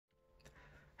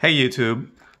Hey YouTube,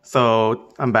 so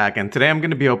I'm back and today I'm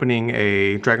going to be opening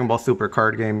a Dragon Ball Super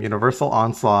card game Universal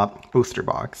Onslaught booster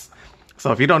box.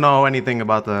 So if you don't know anything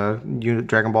about the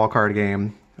Dragon Ball card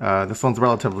game, this one's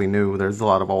relatively new. There's a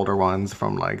lot of older ones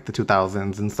from like the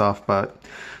 2000s and stuff, but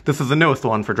this is the newest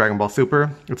one for Dragon Ball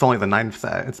Super. It's only the 9th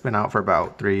set. It's been out for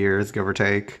about 3 years, give or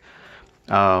take.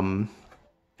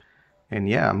 And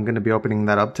yeah, I'm going to be opening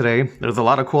that up today. There's a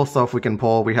lot of cool stuff we can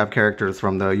pull. We have characters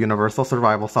from the Universal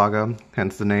Survival Saga,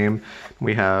 hence the name.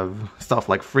 We have stuff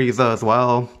like Frieza as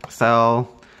well, Cell,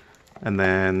 and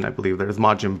then I believe there's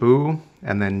Majin Buu,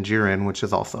 and then Jiren, which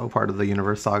is also part of the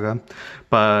Universe Saga.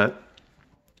 But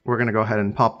we're going to go ahead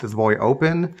and pop this boy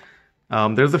open.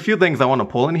 There's a few things I want to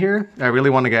pull in here. I really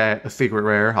want to get a secret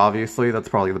rare, obviously. That's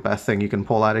probably the best thing you can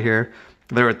pull out of here.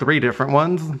 There are 3 different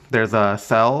ones. There's a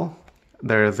Cell.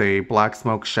 There's a Black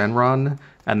Smoke Shenron,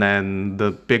 and then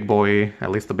the big boy, at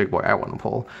least the big boy I want to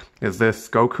pull, is this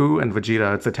Goku and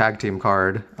Vegeta. It's a tag team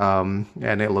card,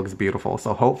 and it looks beautiful.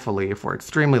 So hopefully, if we're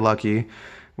extremely lucky,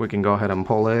 we can go ahead and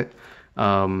pull it.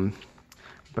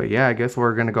 But yeah, I guess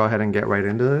we're going to go ahead and get right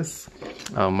into this.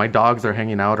 My dogs are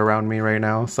hanging out around me right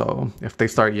now, so if they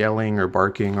start yelling or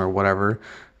barking or whatever,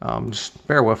 just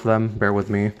bear with them, bear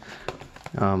with me.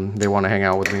 They want to hang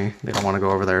out with me. They don't want to go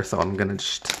over there, so I'm going to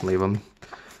just leave them.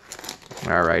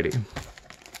 Alrighty.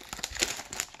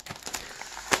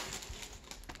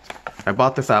 I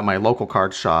bought this at my local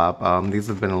card shop. These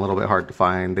have been a little bit hard to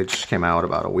find. They just came out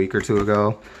about a week or 2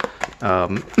 ago.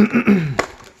 But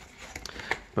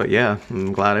yeah,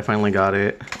 I'm glad I finally got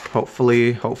it.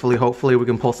 Hopefully we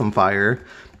can pull some fire.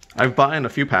 I've bought in a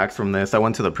few packs from this. I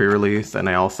went to the pre-release, and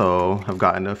I also have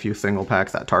gotten a few single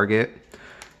packs at Target.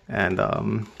 And, I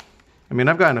mean,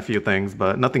 I've gotten a few things,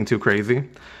 but nothing too crazy.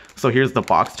 So here's the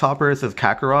box topper. It says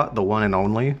Kakarot, the one and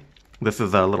only. This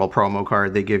is a little promo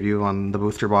card they give you on the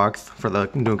booster box for the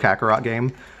new Kakarot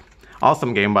game.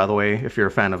 Awesome game, by the way, if you're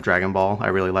a fan of Dragon Ball. I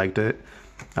really liked it.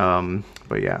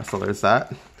 But yeah, so there's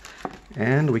that.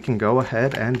 And we can go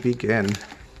ahead and begin.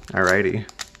 Alrighty.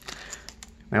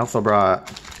 I also brought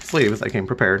sleeves. I came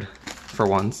prepared for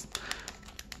once.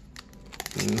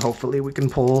 And hopefully we can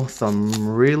pull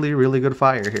some really good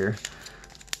fire here.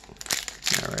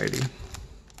 Alrighty.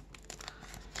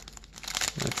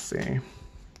 Let's see.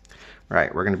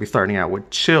 Right, we're going to be starting out with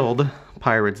Chilled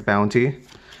Pirate's Bounty.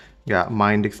 You got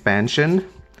Mind Expansion,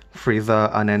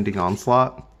 Frieza Unending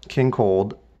Onslaught, King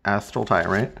Cold, Astral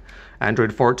Tyrant,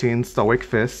 Android 14 Stoic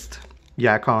Fist,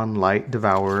 Yakon Light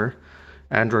Devourer,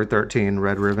 Android 13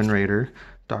 Red Ribbon Raider,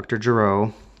 Dr.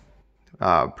 Gero,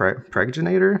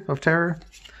 Pregnator of Terror.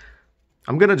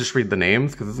 I'm going to just read the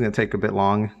names because it's going to take a bit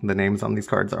long. The names on these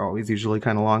cards are always usually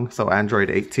kind of long. So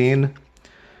Android 18,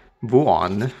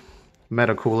 Vuon,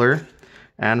 Metacooler,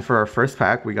 and for our first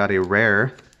pack we got a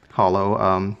rare holo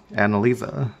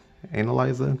Annaliza. I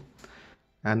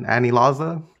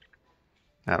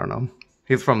don't know.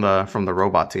 He's from the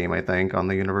robot team, I think, on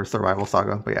the Universe Survival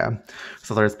Saga. But yeah,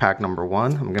 so there's pack number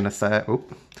 1. I'm gonna set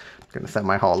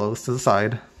my holos to the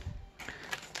side.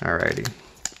 Alrighty,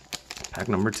 pack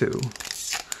number 2.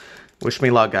 Wish me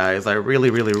luck, guys. I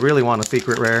really want a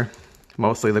secret rare.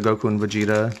 Mostly the Goku and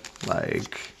Vegeta.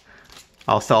 Like,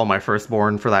 I'll sell my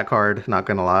firstborn for that card, not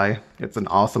gonna lie. It's an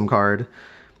awesome card.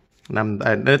 And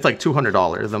it's like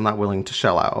 $200. I'm not willing to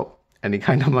shell out any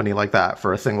kind of money like that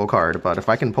for a single card. But if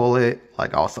I can pull it,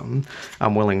 like, awesome.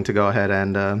 I'm willing to go ahead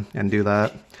and do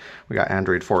that. We got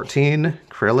Android 14,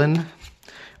 Krillin,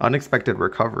 Unexpected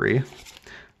Recovery,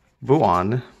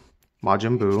 Vuon,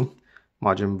 Majin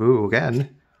Buu again.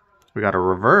 We got a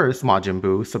reverse Majin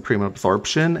Buu, Supreme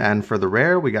Absorption, and for the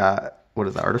rare, we got, what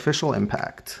is that, Artificial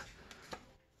Impact.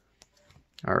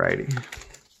 Alrighty.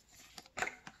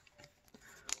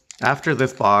 After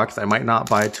this box, I might not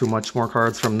buy too much more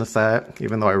cards from the set,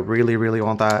 even though I really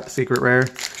want that secret rare.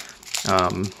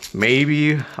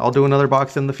 Maybe I'll do another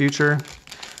box in the future,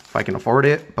 if I can afford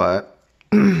it, but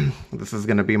this is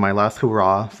going to be my last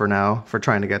hurrah for now, for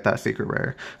trying to get that secret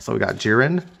rare. So we got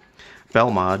Jiren,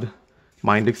 Belmod,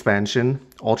 Mind Expansion,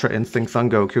 Ultra Instinct Son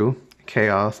Goku,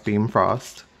 Chaos Beam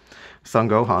Frost, Son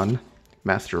Gohan,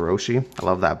 Master Roshi. I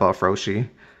love that buff Roshi.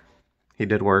 He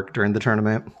did work during the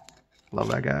tournament. Love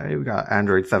that guy. We got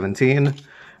Android 17,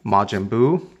 Majin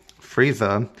Buu,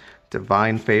 Frieza,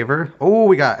 Divine Favor. Oh,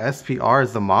 we got SPR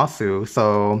Zamasu.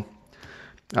 So,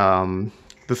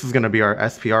 this is going to be our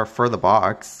SPR for the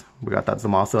box. We got that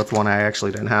Zamasu. That's one I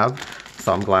actually didn't have.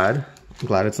 So I'm glad. I'm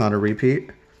glad it's not a repeat.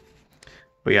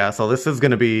 But yeah, so this is going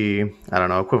to be, I don't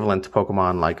know, equivalent to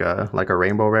Pokemon like a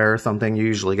Rainbow Rare or something. You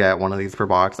usually get one of these per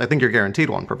box. I think you're guaranteed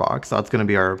one per box. So that's going to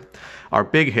be our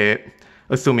big hit.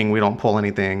 assuming we don't pull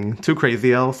anything too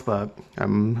crazy else, but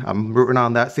I'm rooting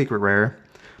on that secret rare.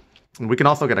 And we can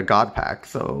also get a God pack,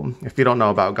 so if you don't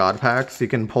know about God packs, you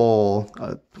can pull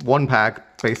one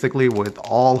pack basically with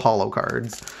all holo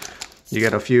cards. You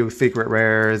get a few secret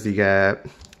rares, you get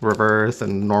reverse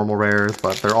and normal rares,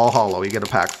 but they're all holo. You get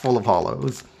a pack full of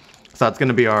holos. So that's going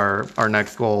to be our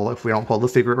next goal. If we don't pull the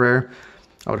secret rare,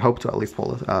 I would hope to at least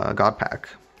pull a God pack.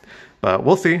 But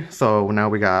we'll see. So now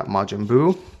we got Majin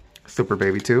Buu, Super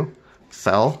Baby 2,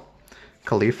 Cell,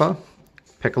 Khalifa,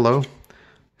 Piccolo,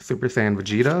 Super Saiyan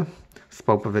Vegeta,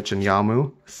 Spopovich and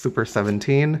Yamu, Super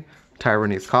 17,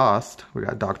 Tyranny's Cost. We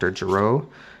got Dr. Gero,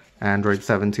 Android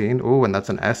 17. Ooh, and that's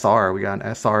an SR. We got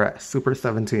an SR at Super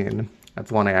 17.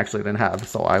 That's one I actually didn't have,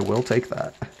 so I will take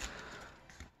that.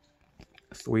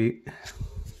 Sweet.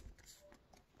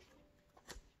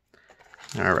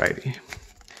 Alrighty.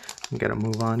 Get a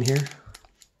move on here.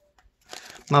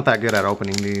 Not that good at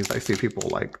opening these. I see people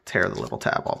like tear the little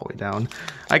tab all the way down.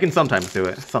 I can sometimes do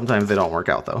it. Sometimes they don't work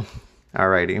out though.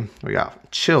 Alrighty. We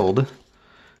got Chilled,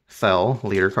 Cell,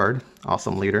 leader card.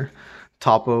 Awesome leader.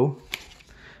 Toppo,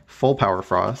 Full Power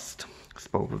Frost,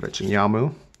 Spopovich and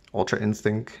Yamu, Ultra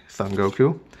Instinct, Son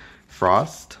Goku,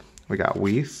 Frost. We got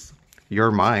Whis,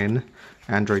 You're Mine,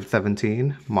 Android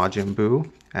 17, Majin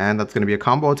Buu, and that's going to be a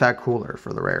combo attack cooler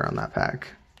for the rare on that pack.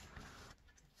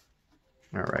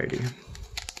 Alrighty.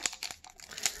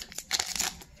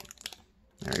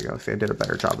 There you go. See, I did a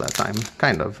better job that time.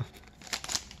 Kind of.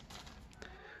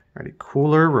 Alrighty.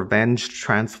 Cooler Revenge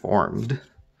Transformed,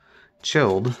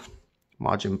 Chilled,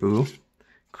 Majin Buu,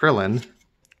 Krillin,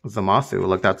 Zamasu.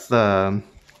 Look, that's the...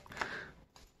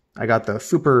 I got the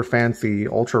super fancy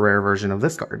ultra rare version of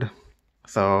this card.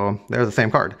 So they're the same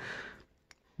card.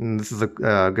 And this is a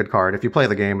good card. If you play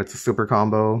the game, it's a super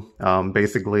combo.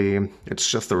 Basically, it's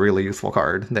just a really useful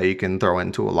card that you can throw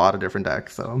into a lot of different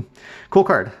decks. So cool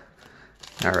card.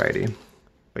 Alrighty.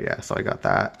 But yeah, so I got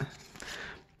that.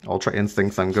 Ultra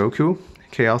Instinct Son Goku,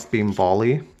 Chaos Beam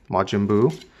Volley, Majin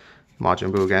Buu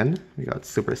again. We got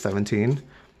Super 17.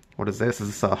 What is this? Is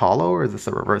this a holo or is this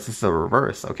a reverse? This is a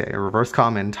reverse. Okay, a reverse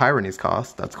common, Tyranny's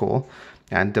Cost. That's cool.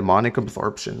 And Demonic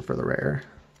Absorption for the rare.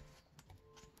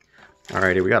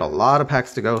 Alrighty, we got a lot of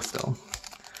packs to go still.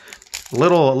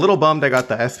 Little bummed I got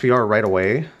the SPR right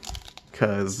away,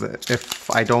 because if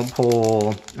I don't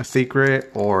pull a secret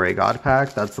or a God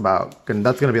pack, that's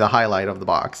gonna be the highlight of the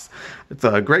box. It's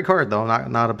a great card though,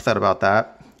 not upset about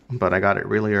that, but I got it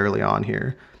really early on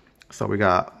here. So we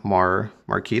got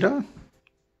Marcarita,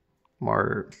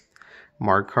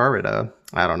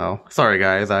 I don't know. Sorry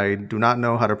guys, I do not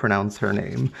know how to pronounce her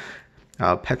name.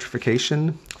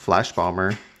 Petrification, Flash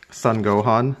Bomber, Son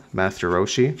Gohan, Master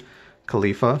Roshi,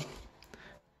 Khalifa.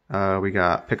 We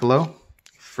got Piccolo,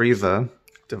 Frieza,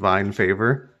 Divine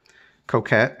Favor,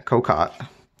 Coquette,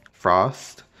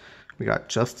 Frost. We got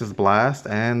Justice Blast,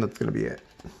 and that's gonna be it.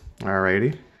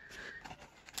 Alrighty.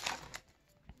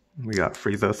 We got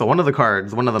Frieza. So one of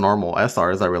the normal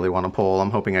SRs I really want to pull,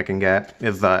 I'm hoping I can get,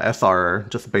 is the SR,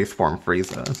 just base form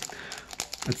Frieza.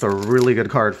 It's a really good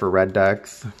card for red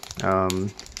decks.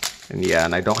 And yeah,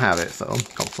 and I don't have it, so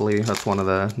hopefully that's one of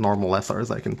the normal SRs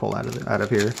I can pull out of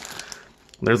here.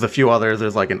 There's a few others.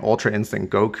 There's like an Ultra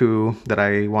Instinct Goku that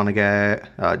I want to get.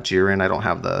 Jiren, I don't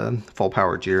have the full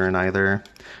power Jiren either.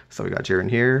 So we got Jiren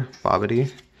here,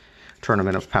 Babidi,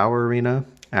 Tournament of Power Arena,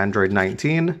 Android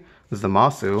 19,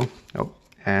 Zamasu,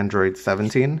 Android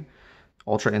 17,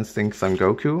 Ultra Instinct Son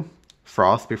Goku,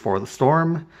 Frost Before the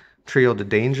Storm, Trio de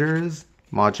Dangers,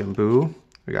 Majin Buu,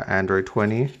 we got Android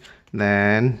 20,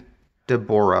 then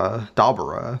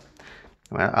Dabura.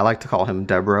 I like to call him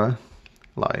Deborah,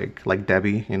 like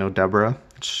Debbie, you know, Deborah,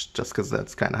 just because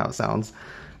that's kind of how it sounds.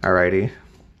 Alrighty.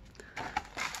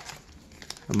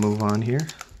 I'll move on here.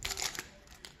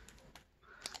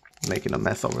 Making a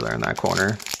mess over there in that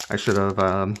corner. I should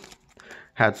have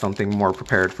had something more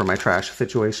prepared for my trash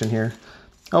situation here.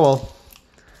 Oh well.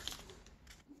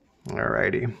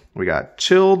 Alrighty. We got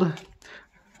Chilled,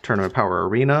 Tournament Power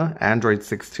Arena, Android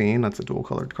 16. That's a dual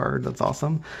colored card. That's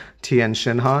awesome. Tien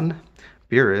Shinhan,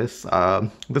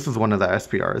 Beerus. This is one of the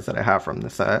SPRs that I have from the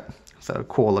set. It's a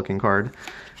cool looking card.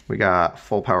 We got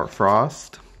Full Power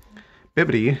Frost,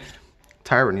 Bibbidi,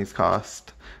 Tyranny's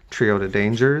Cost, Trio de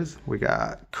Dangers. We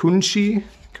got Kunchi,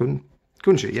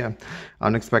 yeah.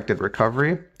 Unexpected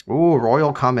Recovery. Ooh,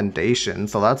 Royal Commendation.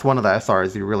 So that's one of the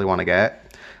SRs you really want to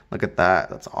get. Look at that.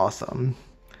 That's awesome.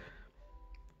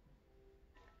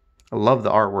 I love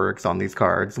the artworks on these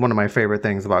cards. One of my favorite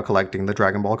things about collecting the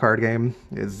Dragon Ball card game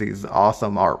is these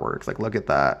awesome artworks. Like, look at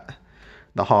that.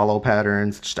 The hollow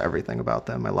patterns, just everything about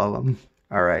them. I love them.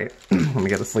 All right, let me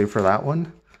get a sleeve for that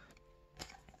one.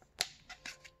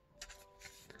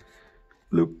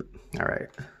 Bloop. All right.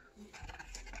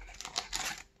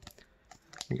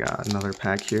 We got another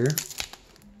pack here.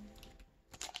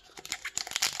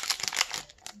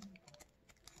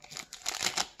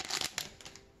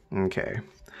 Okay.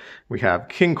 We have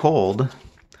King Cold,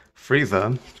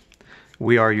 Frieza,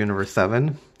 We Are Universe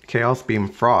 7, Chaos Beam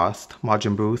Frost,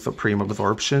 Majin Buu Supreme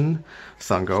Absorption,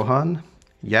 Son Gohan,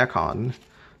 Yakon,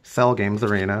 Cell Games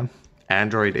Arena,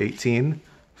 Android 18,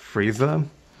 Frieza,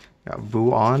 got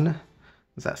Vuon,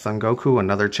 is that Son Goku?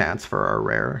 Another chance for our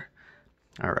rare.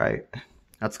 Alright,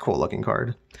 that's a cool looking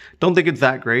card. Don't think it's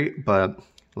that great, but it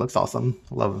looks awesome.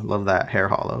 Love that hair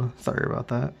hollow. Sorry about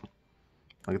that.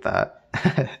 Look at that.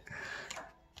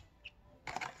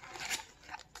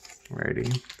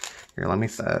 Alrighty. Here, let me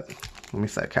set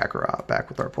Kakarot back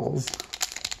with our pulls.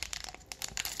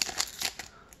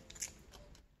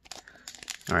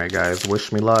 Alright guys,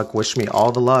 wish me luck, wish me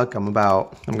all the luck. I'm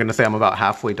gonna say I'm about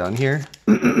halfway done here.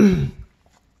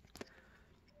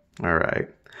 Alright.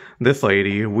 This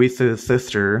lady, Whis'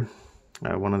 sister,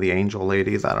 one of the angel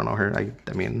ladies, I don't know her, I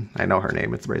mean, I know her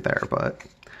name, it's right there, but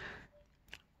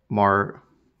Margarita?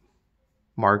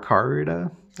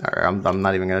 Alright, I'm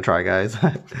not even gonna try, guys.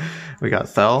 We got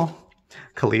Cell,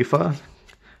 Khalifa,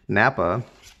 Nappa,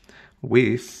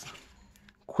 Whis,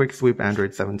 Quick Sweep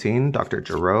Android 17, Dr.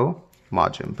 Gero,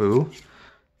 Majin Buu.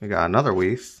 We got another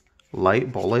Whis,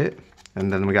 Light Bullet,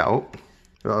 and then we got,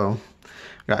 we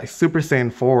got Super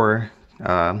Saiyan 4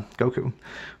 Goku.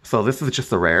 So this is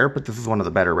just a rare, but this is one of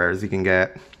the better rares you can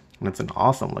get. And it's an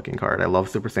awesome looking card. I love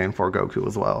Super Saiyan 4 Goku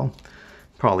as well.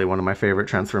 Probably one of my favorite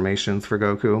transformations for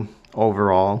Goku.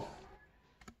 Overall,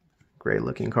 great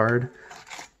looking card.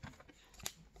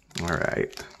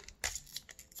 Alright.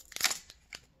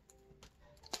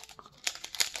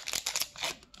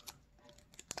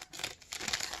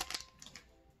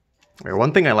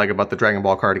 One thing I like about the Dragon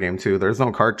Ball card game too, there's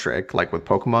no card trick like with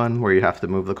Pokemon where you have to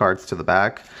move the cards to the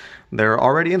back. They're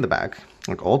already in the back.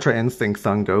 Like Ultra Instinct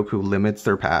Son Goku Limits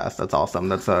Surpass. That's awesome.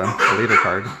 That's a leader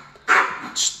card.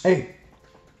 Hey!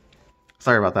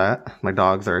 Sorry about that. My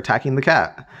dogs are attacking the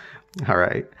cat.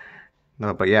 Alright.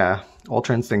 No, but yeah,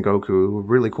 Ultra Instinct Goku,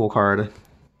 really cool card.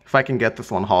 If I can get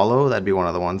this one hollow, that'd be one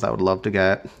of the ones I would love to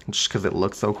get, just because it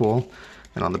looks so cool.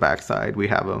 And on the back side, we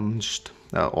have him just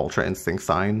Ultra Instinct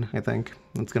sign, I think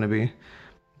that's gonna be.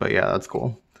 But yeah, that's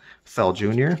cool. Cell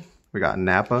Jr., we got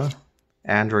Nappa,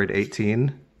 Android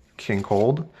 18, King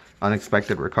Cold,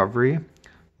 Unexpected Recovery,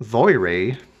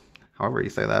 Zoiray, however you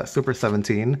say that, Super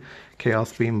 17,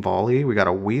 Chaos Beam Volley, we got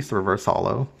a Whis Reverse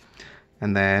Hollow,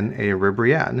 and then a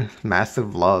Ribrianne,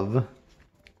 Massive Love.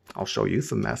 I'll show you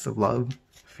some Massive Love,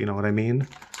 if you know what I mean.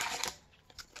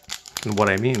 And what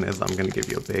I mean is I'm gonna give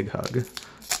you a big hug.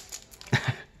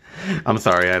 I'm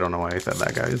sorry, I don't know why I said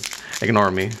that, guys. Ignore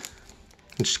me.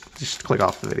 Just click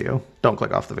off the video. Don't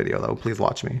click off the video, though. Please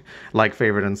watch me. Like,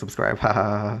 favorite, and subscribe.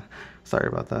 Sorry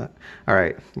about that.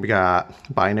 Alright, we got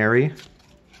Binary.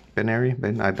 I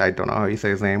don't know how you say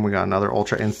his name. We got another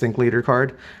Ultra Instinct leader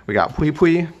card. We got Pui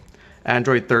Pui,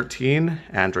 Android 13,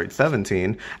 Android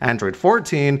 17, Android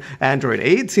 14, Android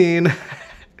 18.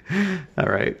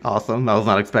 Alright, awesome. I was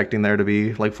not expecting there to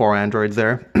be like 4 androids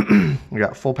there. We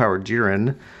got Full Power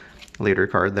Jiren leader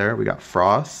card there. We got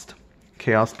Frost,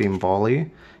 Chaos Beam Volley,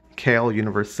 Kale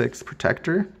Universe 6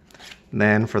 Protector. And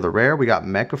then for the rare, we got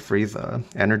Mecha Frieza,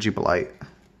 Energy Blight.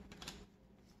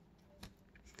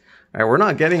 Alright, we're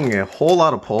not getting a whole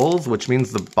lot of pulls, which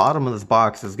means the bottom of this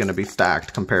box is going to be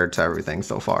stacked compared to everything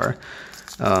so far.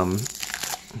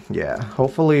 Yeah,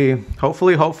 hopefully,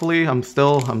 I'm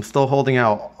still holding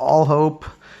out all hope.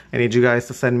 I need you guys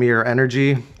to send me your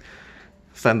energy.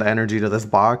 Send the energy to this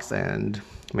box, and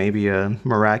maybe a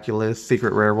miraculous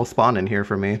secret rare will spawn in here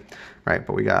for me. Right,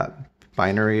 but we got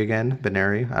Binary again,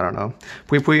 Binary, I don't know.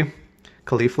 Pui Pui,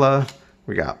 Caulifla,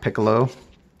 we got Piccolo,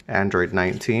 Android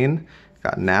 19,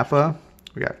 got Nappa,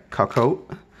 we got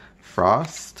Cocotte,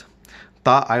 Frost.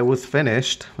 Thought I was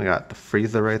finished. We got the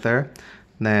Frieza right there.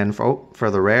 And then for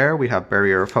the rare, we have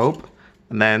Barrier of Hope.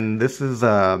 And then this is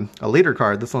a leader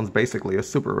card. This one's basically a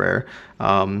super rare.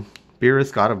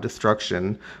 Beerus, God of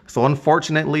Destruction. So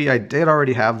unfortunately, I did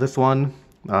already have this one.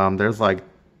 There's like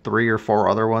 3 or 4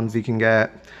 other ones you can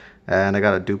get. And I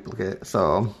got a duplicate.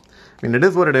 So, I mean, it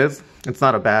is what it is. It's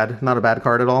not a bad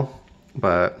card at all.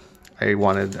 But I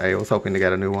was hoping to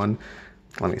get a new one.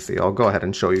 Let me see. I'll go ahead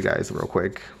and show you guys real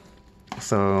quick.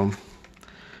 So,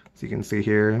 as you can see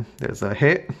here, there's a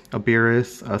Hit, a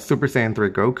Beerus, a Super Saiyan 3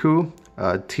 Goku,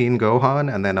 a Teen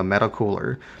Gohan, and then a Meta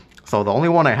Cooler. So the only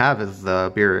one I have is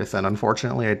the Beerus, and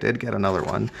unfortunately I did get another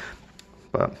one.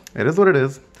 But it is what it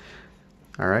is.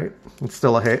 Alright, it's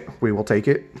still a hit. We will take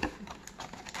it.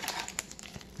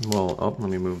 Well, oh, let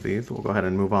me move these. We'll go ahead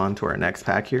and move on to our next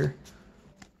pack here.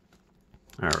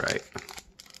 All right.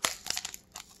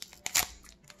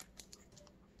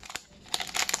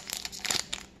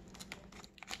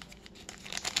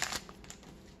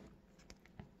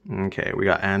 Okay, we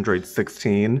got Android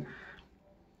 16.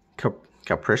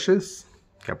 Capricious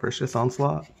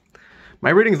Onslaught. My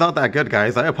reading's not that good,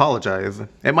 guys. I apologize.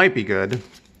 It might be good.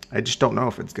 I just don't know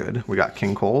if it's good. We got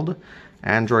King Cold,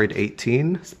 Android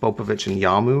 18, Spopovich and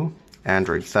Yamu,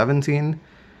 Android 17,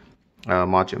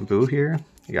 Majin Buu here.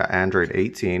 You got Android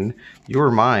 18, You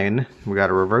Were Mine. We got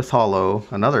a Reverse Holo,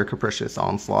 another Capricious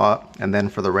Onslaught, and then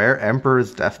for the rare,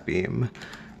 Emperor's Death Beam.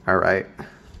 All right.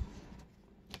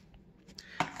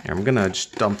 I'm gonna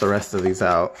just dump the rest of these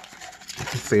out.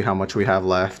 See how much we have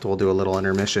left. We'll do a little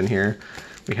intermission here.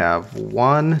 We have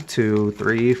 1, 2,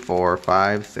 3, 4,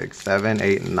 5, 6, 7,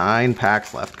 8, 9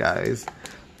 packs left, guys.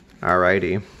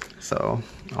 Alrighty, so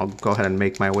I'll go ahead and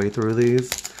make my way through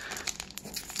these.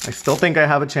 I still think I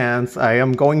have a chance. I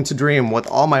am going to dream with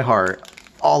all my heart,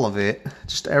 all of it,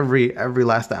 just every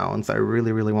last ounce. I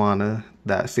really want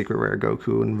that secret rare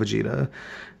Goku and Vegeta,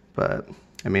 but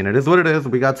I mean, it is what it is.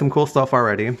 We got some cool stuff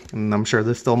already, and I'm sure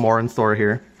there's still more in store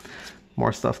here.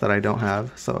 More stuff that I don't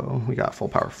have. So we got Full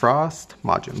Power Frost,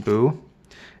 Majin Buu,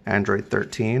 Android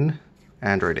 13,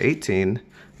 Android 18,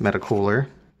 Metacooler,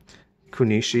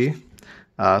 Kunishi.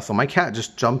 So my cat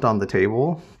just jumped on the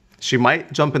table. She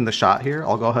might jump in the shot here.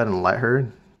 I'll go ahead and let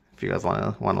her, if you guys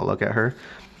want to look at her.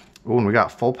 Ooh, and we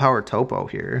got Full Power Topo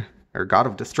here, or God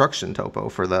of Destruction Topo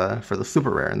for the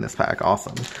super rare in this pack.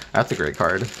 Awesome. That's a great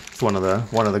card. It's one of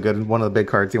the big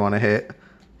cards you want to hit.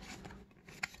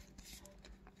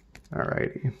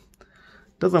 Alrighty.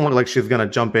 Doesn't look like she's gonna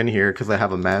jump in here because I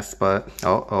have a mess, but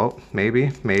oh,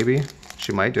 maybe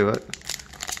she might do it.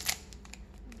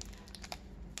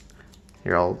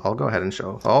 Here, I'll go ahead and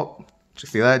show. Oh, did you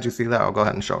see that? Did you see that? I'll go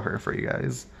ahead and show her for you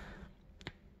guys.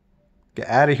 Get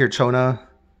out of here, Chona.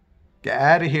 Get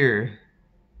out of here.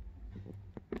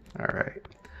 All right.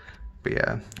 But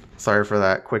yeah, sorry for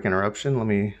that quick interruption. Let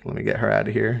me get her out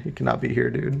of here. You cannot be here,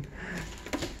 dude.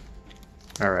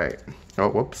 All right. Oh,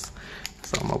 whoops.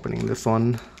 So I'm opening this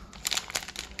one.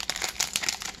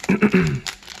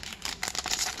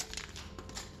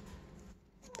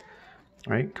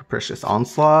 All right, Capricious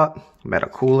Onslaught,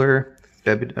 Metacooler,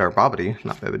 Bobbity,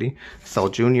 not Bibbidi, Cell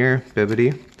Jr.,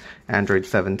 Bibbidi, Android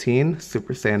 17,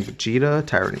 Super Saiyan Vegeta,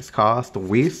 Tyranny's Cost,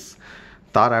 Whis,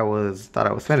 thought I was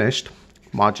finished,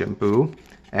 Majin Buu,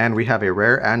 and we have a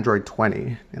rare Android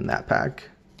 20 in that pack.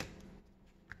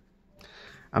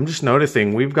 I'm just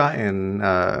noticing we've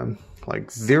gotten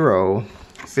like zero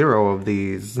of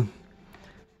these.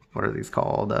 What are these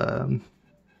called?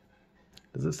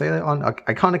 Does it say that on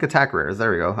Iconic Attack Rares?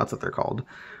 There we go. That's what they're called.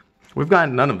 We've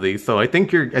gotten none of these, so I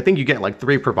think you get like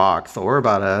 3 per box. So we're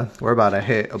about to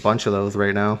hit a bunch of those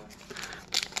right now.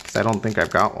 'Cause I don't think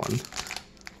I've got one.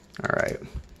 All right.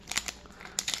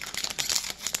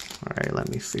 All right. Let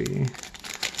me see.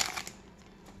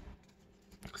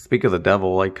 Speak of the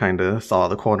devil, I kind of saw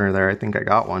the corner there. I think I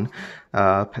got one.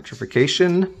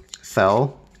 Petrification,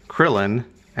 Cell, Krillin,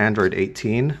 Android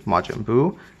 18, Majin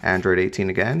Buu, Android 18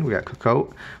 again. We got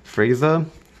Cocotte, Frieza,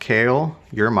 Kale,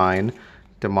 You're Mine,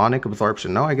 Demonic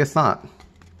Absorption. No, I guess not.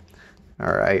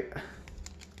 All right.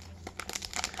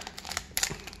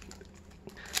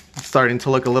 Starting to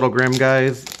look a little grim,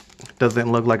 guys.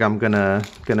 Doesn't look like I'm gonna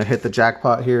hit the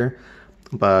jackpot here,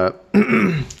 but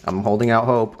I'm holding out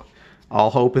hope. All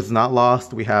hope is not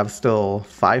lost. We have still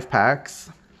 5 packs.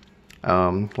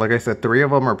 Like I said, 3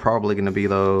 of them are probably going to be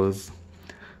those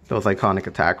iconic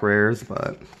attack rares,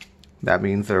 but that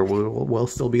means there will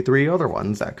still be 3 other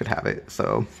ones that could have it.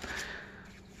 So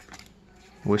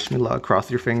wish me luck. Cross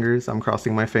your fingers. I'm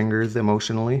crossing my fingers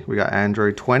emotionally. We got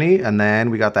Android 20, and then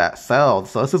we got that Cell.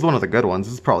 So this is one of the good ones.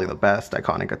 This is probably the best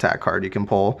iconic attack card you can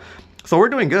pull. So we're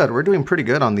doing good. We're doing pretty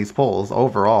good on these pulls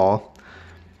overall.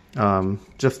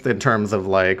 Just in terms of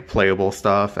like playable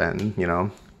stuff and, you know,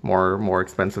 more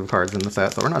expensive cards in the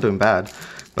set. So we're not doing bad,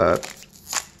 but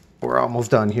we're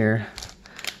almost done here.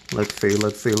 Let's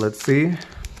see.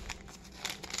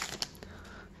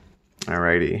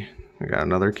 Alrighty, we got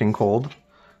another King Cold.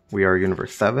 We Are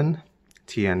Universe 7,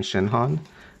 Tien Shinhan,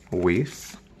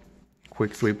 Whis,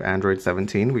 Quick Sweep Android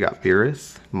 17. We got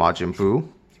Beerus, Majin Buu,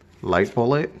 Light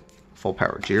Bullet, Full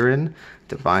Power Jiren,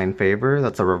 Divine Favor,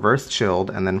 that's a reverse chilled,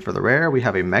 and then for the rare, we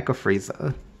have a Mecha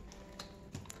Frieza.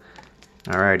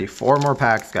 Alrighty, 4 more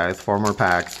packs, guys, 4 more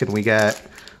packs. Can we get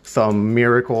some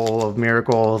miracle of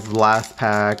miracles, last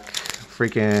pack,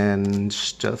 freaking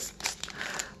just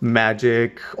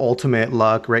magic, ultimate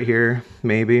luck right here,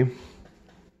 maybe?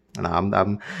 And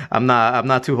I'm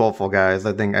not too hopeful, guys.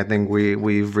 I think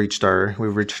we've reached our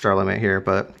limit here.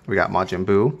 But we got Majin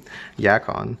Buu,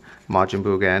 Yakon, Majin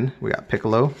Buu again. We got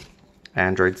Piccolo,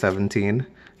 Android 17,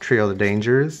 Trio the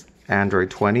Dangers, Android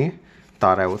 20.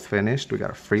 Thought I was finished. We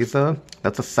got a Frieza.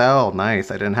 That's a Cell.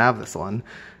 Nice. I didn't have this one.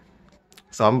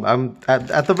 So I'm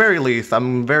at the very least,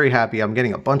 I'm very happy. I'm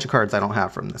getting a bunch of cards I don't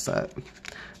have from this set.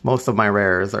 Most of my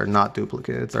rares are not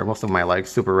duplicates, or most of my like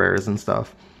super rares and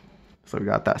stuff. So we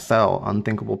got that Cell,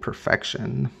 Unthinkable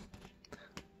Perfection.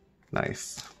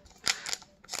 Nice.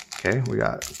 Okay, we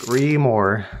got three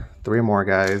more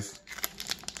guys.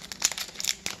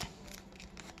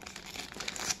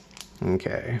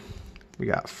 Okay, we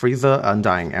got Frieza,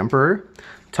 Undying Emperor,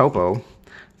 Topo,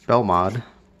 Belmod,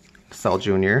 Cell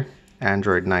Jr.,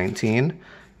 Android 19,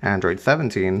 Android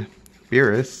 17,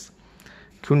 Beerus,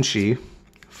 Kunchi,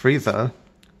 Frieza,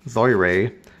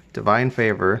 Zoirei, Divine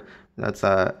Favor. That's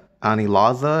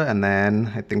Anilaza, and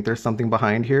then I think there's something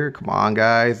behind here. Come on,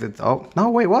 guys. It's, oh,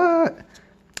 no, wait, what?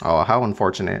 Oh, how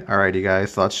unfortunate. Alrighty,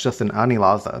 guys, so that's just an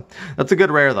Anilaza. That's a good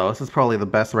rare, though. This is probably the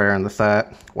best rare in the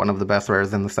set. One of the best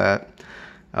rares in the set.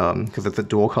 Because it's a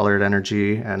dual-colored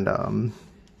energy, and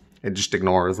it just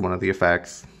ignores one of the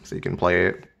effects. So you can play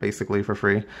it, basically, for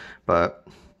free. But,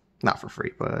 not for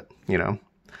free, but, you know.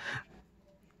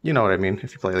 You know what I mean,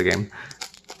 if you play the game.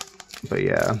 But,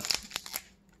 yeah.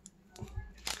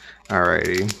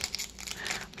 Alrighty.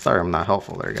 Sorry I'm not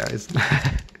helpful there, guys.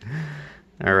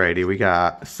 Alrighty, we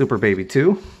got Super Baby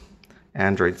 2,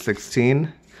 Android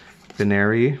 16,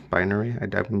 Binary,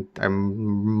 I'm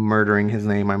murdering his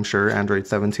name, I'm sure, Android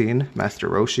 17, Master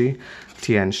Roshi,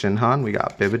 Tien Shinhan, we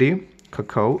got Bibbidi,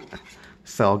 Cocotte,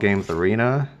 Cell Games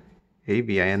Arena,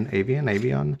 Avian,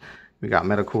 we got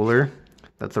Metacooler,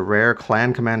 that's a rare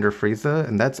Clan Commander Frieza,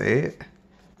 and that's it.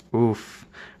 Oof,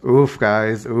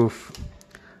 guys, oof.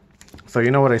 So you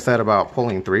know what I said about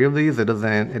pulling 3 of these? It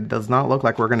does not look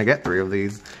like we're gonna get 3 of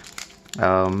these.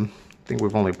 I think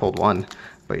we've only pulled 1,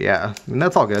 but yeah, I mean,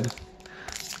 that's all good.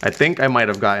 I think I might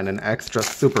have gotten an extra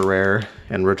super rare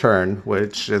in return,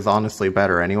 which is honestly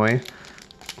better anyway.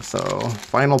 So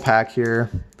final pack here.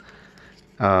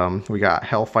 We got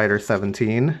Hellfighter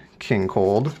 17, King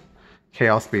Cold,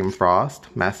 Chaos Beam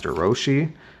Frost, Master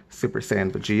Roshi, Super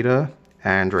Saiyan Vegeta,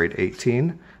 Android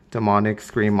 18, Demonic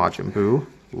Scream Majin Buu,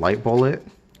 Light Bullet,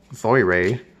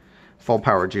 Zoirei, Full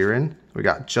Power Jiren. We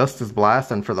got Justice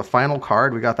Blast, and for the final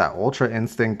card, we got that Ultra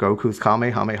Instinct Goku's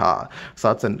Kamehameha. So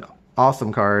that's an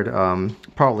awesome card.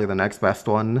 Probably the next best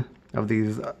one of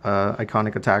these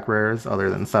iconic attack rares, other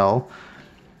than Cell.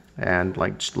 And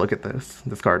like, just look at this.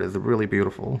 This card is really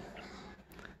beautiful.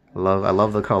 I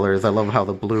love the colors. I love how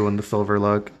the blue and the silver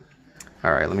look.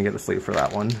 All right, let me get the sleeve for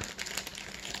that one.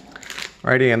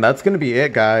 Alrighty, and that's gonna be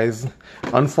it, guys.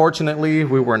 Unfortunately,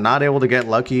 we were not able to get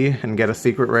lucky and get a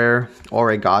secret rare or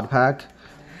a god pack,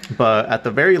 but at the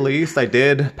very least, I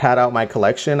did pad out my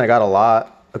collection. I got a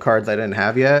lot of cards I didn't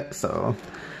have yet, so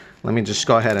let me just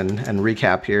go ahead and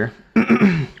recap here.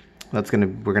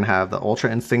 We're gonna have the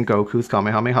Ultra Instinct Goku's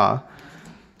Kamehameha.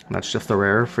 That's just a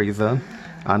rare Frieza.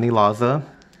 Anilaza,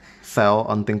 Cell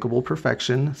Unthinkable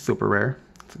Perfection, super rare.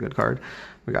 It's a good card.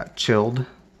 We got Chilled.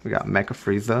 We got Mecha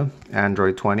Frieza,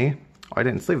 Android 20. Oh, I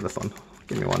didn't sleeve this one.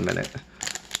 Give me 1 minute.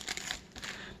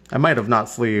 I might have not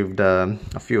sleeved a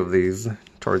few of these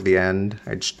toward the end.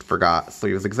 I just forgot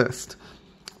sleeves exist.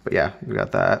 But yeah, we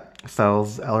got that.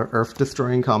 Cell's Earth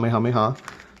Destroying Kamehameha.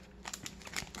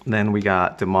 Then we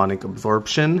got Demonic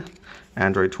Absorption,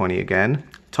 Android 20 again.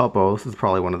 Topo, this is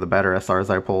probably one of the better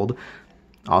SRs I pulled.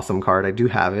 Awesome card. I do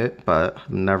have it, but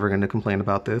I'm never going to complain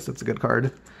about this. It's a good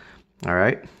card.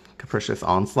 Alright. Capricious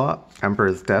Onslaught,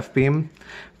 Emperor's Death Beam,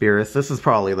 Beerus. This is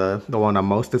probably the one I'm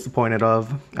most disappointed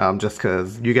of, just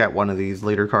because you get one of these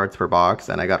leader cards per box,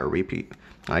 and I got a repeat.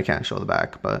 I can't show the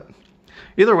back, but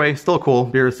either way, still cool.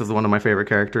 Beerus is one of my favorite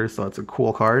characters, so it's a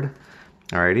cool card.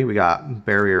 Alrighty, we got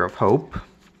Barrier of Hope,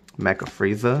 Mecha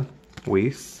Frieza,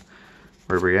 Whis,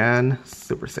 Ribrianne,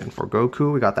 Super Saiyan 4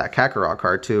 Goku. We got that Kakarot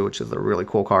card too, which is a really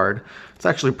cool card. It's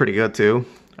actually pretty good too.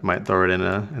 I might throw it in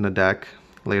a deck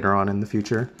later on in the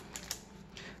future.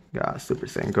 Got Super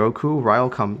Saiyan Goku,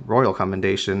 Royal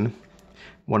Commendation,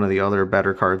 one of the other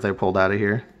better cards I pulled out of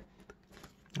here.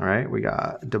 Alright, we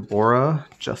got Deborah,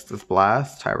 Justice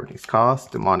Blast, Tyranny's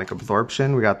Cost, Demonic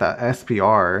Absorption. We got that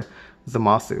SPR,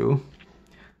 Zamasu,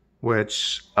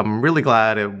 which I'm really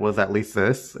glad it was at least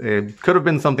this. It could have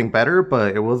been something better,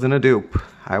 but it wasn't a dupe.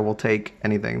 I will take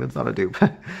anything that's not a dupe,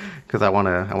 because I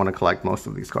wanna collect most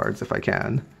of these cards if I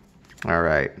can.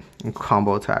 Alright,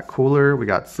 Combo Attack Cooler, we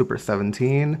got Super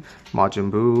 17,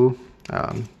 Majin Buu,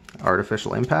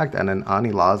 Artificial Impact, and then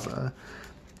Anilaza.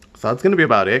 So that's gonna be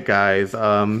about it, guys.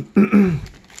 Yeah,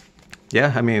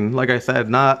 I mean, like I said,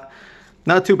 not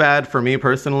too bad for me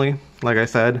personally. Like I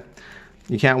said,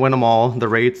 you can't win them all. The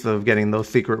rates of getting those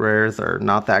secret rares are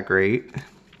not that great.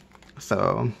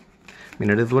 So, I mean,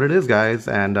 it is what it is, guys.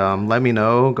 And let me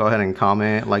know. Go ahead and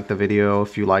comment, like the video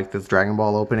if you like this Dragon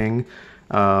Ball opening.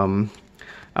 I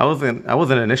wasn't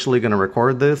initially gonna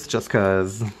record this just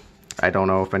because I don't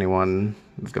know if anyone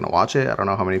is gonna watch it. I don't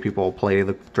know how many people play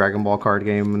the Dragon Ball card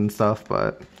game and stuff,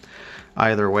 but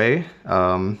either way,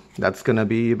 that's gonna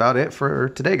be about it for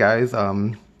today, guys.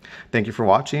 Thank you for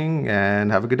watching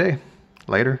and have a good day.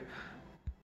 Later.